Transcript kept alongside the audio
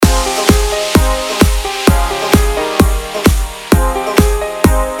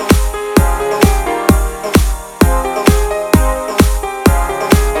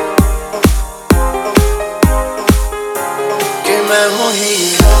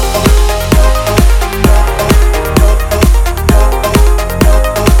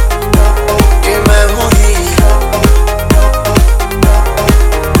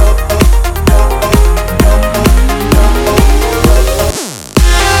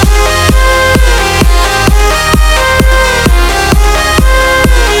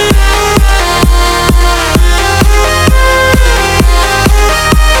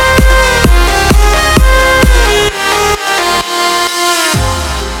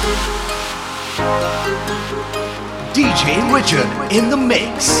DJ Richard in the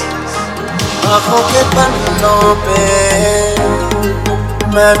mix. आँखों के पन्नों पे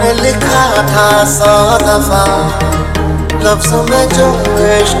मैंने लिखा था 100 दफा लफ्ज़ों में जो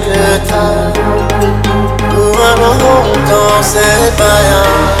इश्क था हुआ न होठों से बयां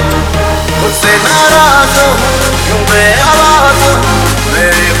मुझसे नाराज़ हूँ क्यों मैं आवाज़ हूँ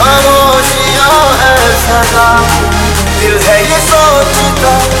मेरी खामोशियाँ है सजा दिल है ये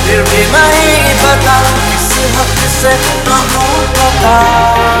सोचता फिर भी नहीं पता किस हक से न हूँ पता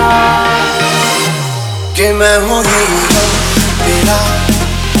कि मैं हूँ हीरो तेरा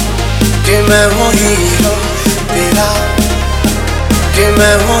कि मैं हूँ हीरो तेरा कि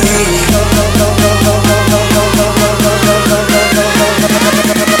मैं हूँ हीरो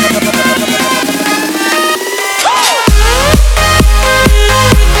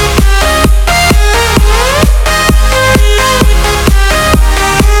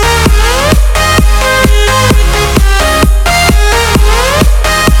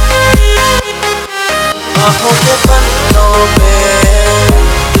आँखों के पन्नों पे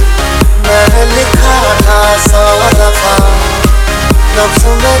मैंने लिखा था 100 दफा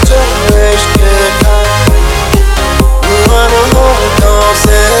लफ्ज़ों में जो इश्क था हुआ न होठों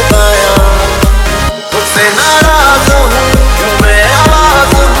से बयां मुझसे नाराज़ हूँ क्यों मैं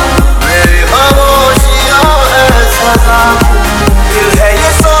आवाज़ हूँ मेरी खामोशियाँ है सजा दिल है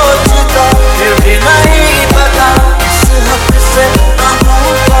ये सोचता फिर भी नहीं पता किस हक से न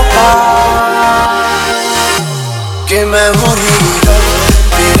हूँ पता कि मैं हूँ हीरो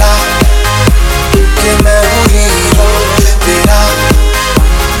तेरा कि मैं हूँ हीरो तेरा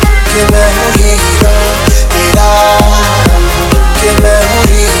कि मैं हूँ हीरो तेरा कि मैं हूँ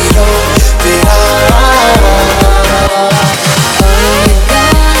हीरो तेरा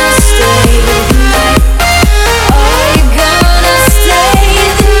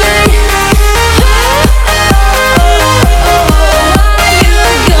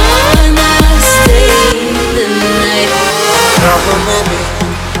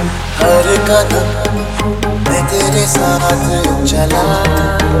हर कदम मैं तेरे साथ चला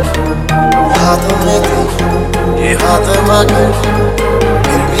हाथों में थे ये हाथ मगर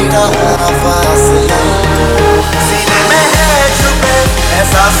फिर भी रहा फासला सीने में है छुपे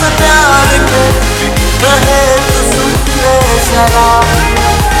एहसास प्यार के रहे तो सुन ले जरा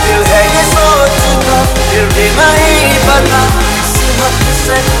दिल है ये सोचता फिर भी नहीं पता किस हक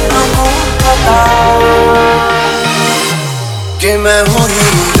से न हूँ पता कि मैं हूँ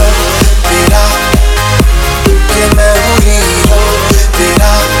हीरो